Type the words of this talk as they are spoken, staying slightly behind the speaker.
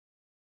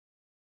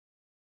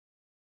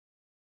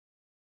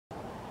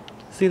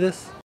See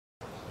this?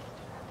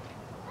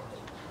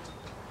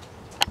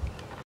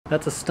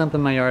 That's a stump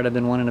in my yard I've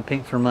been wanting to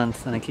paint for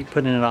months, and I keep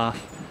putting it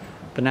off.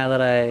 But now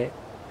that I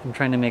am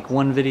trying to make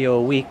one video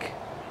a week,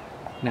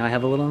 now I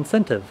have a little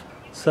incentive.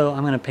 So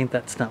I'm going to paint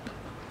that stump.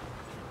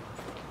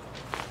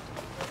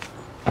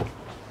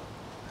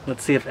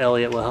 Let's see if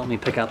Elliot will help me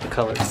pick out the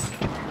colors.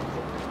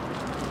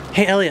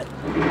 Hey Elliot,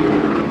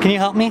 can you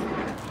help me?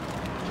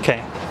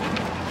 Okay.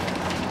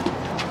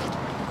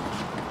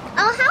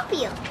 I'll help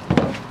you.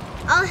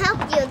 I'll help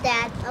you,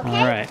 Dad, okay?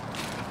 Alright.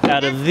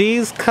 Out of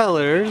these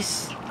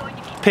colors,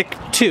 pick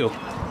 2.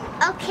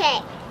 Okay.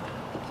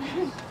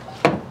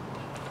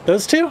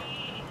 Those 2? Yeah.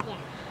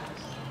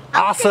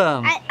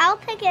 Awesome! I'll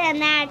pick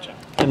another.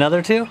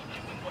 Another 2?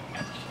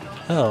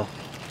 Oh.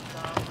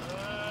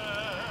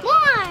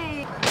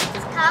 More!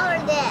 Just color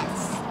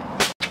this.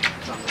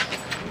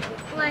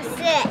 What's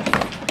this?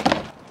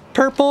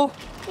 Purple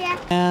Yeah.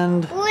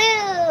 and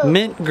Blue.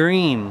 mint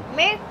green.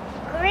 Mint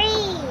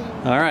green.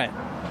 Alright.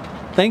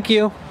 Thank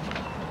you.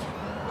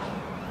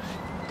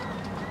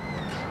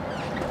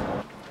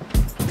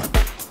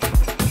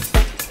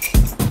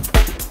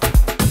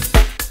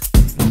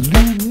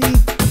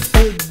 L'unique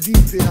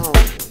différence,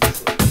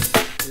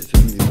 et c'est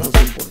une différence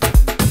importante,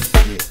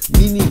 mais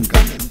minime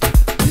quand même,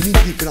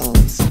 l'unique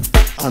différence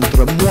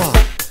entre moi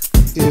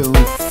et un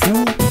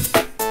fou,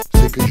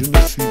 c'est que je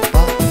ne suis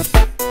pas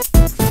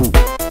fou.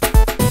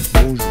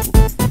 Bonjour.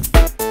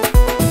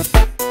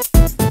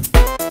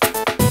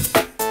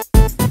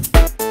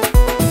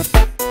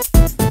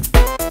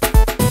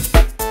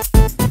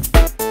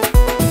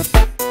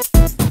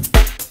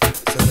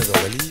 Salvador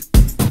Dali,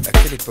 à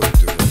quelle époque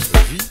de votre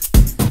vie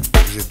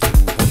vous êtes-vous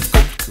rendu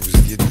compte que vous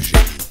aviez du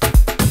génie?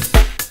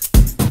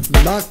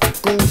 La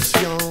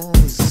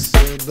conscience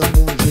de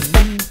mon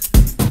génie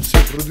se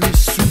produit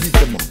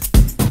subitement.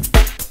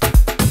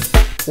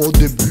 Au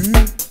début,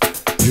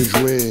 je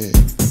jouais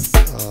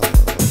à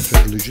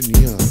faire le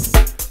génie, à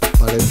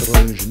paraître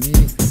un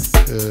génie,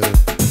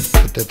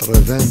 peut-être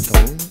 20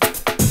 ans,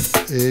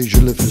 et je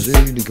le faisais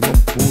uniquement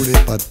pour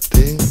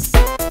épater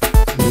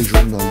les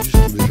journalistes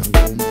ou les gens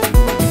comme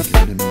vous qui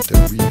venaient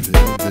m'interviewer, etc.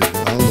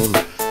 Alors,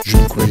 je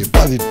ne croyais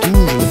pas du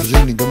tout, je le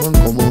faisais uniquement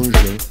comme un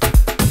jeu.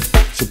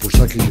 C'est pour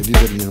ça que j'ai dit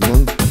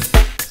dernièrement,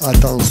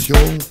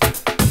 attention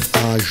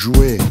à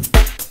jouer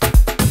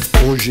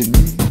au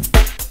génie,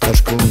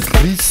 parce qu'on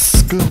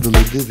risque de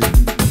le devenir.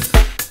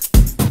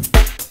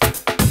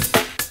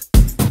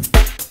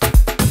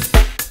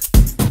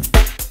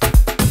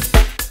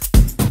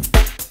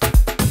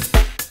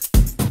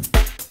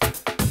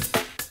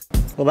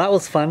 Well, that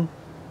was fun.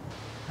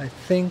 I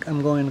think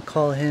I'm going to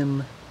call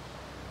him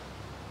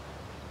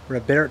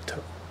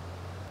Roberto.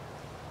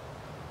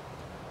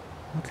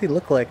 What's he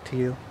look like to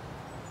you?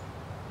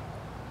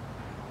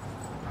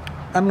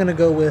 I'm gonna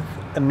go with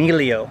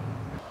Emilio.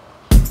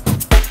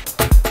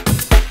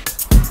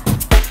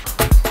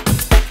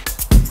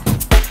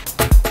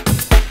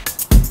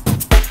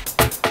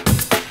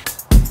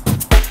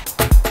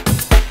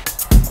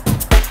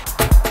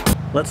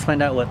 Let's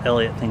find out what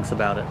Elliot thinks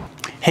about it.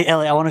 Hey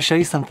Elliot, I want to show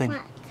you something.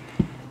 What?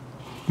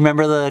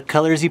 Remember the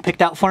colors you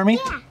picked out for me?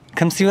 Yeah.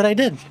 Come see what I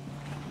did.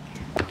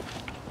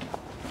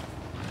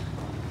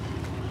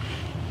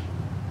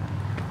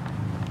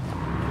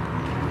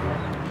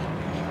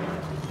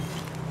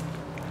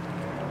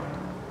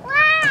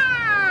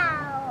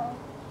 Wow!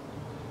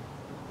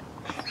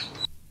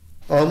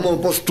 On me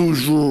pose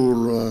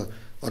toujours,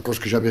 à cause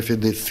que j'avais fait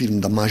des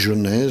films dans ma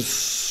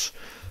jeunesse,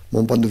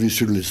 mon point de vue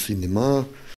sur le cinéma.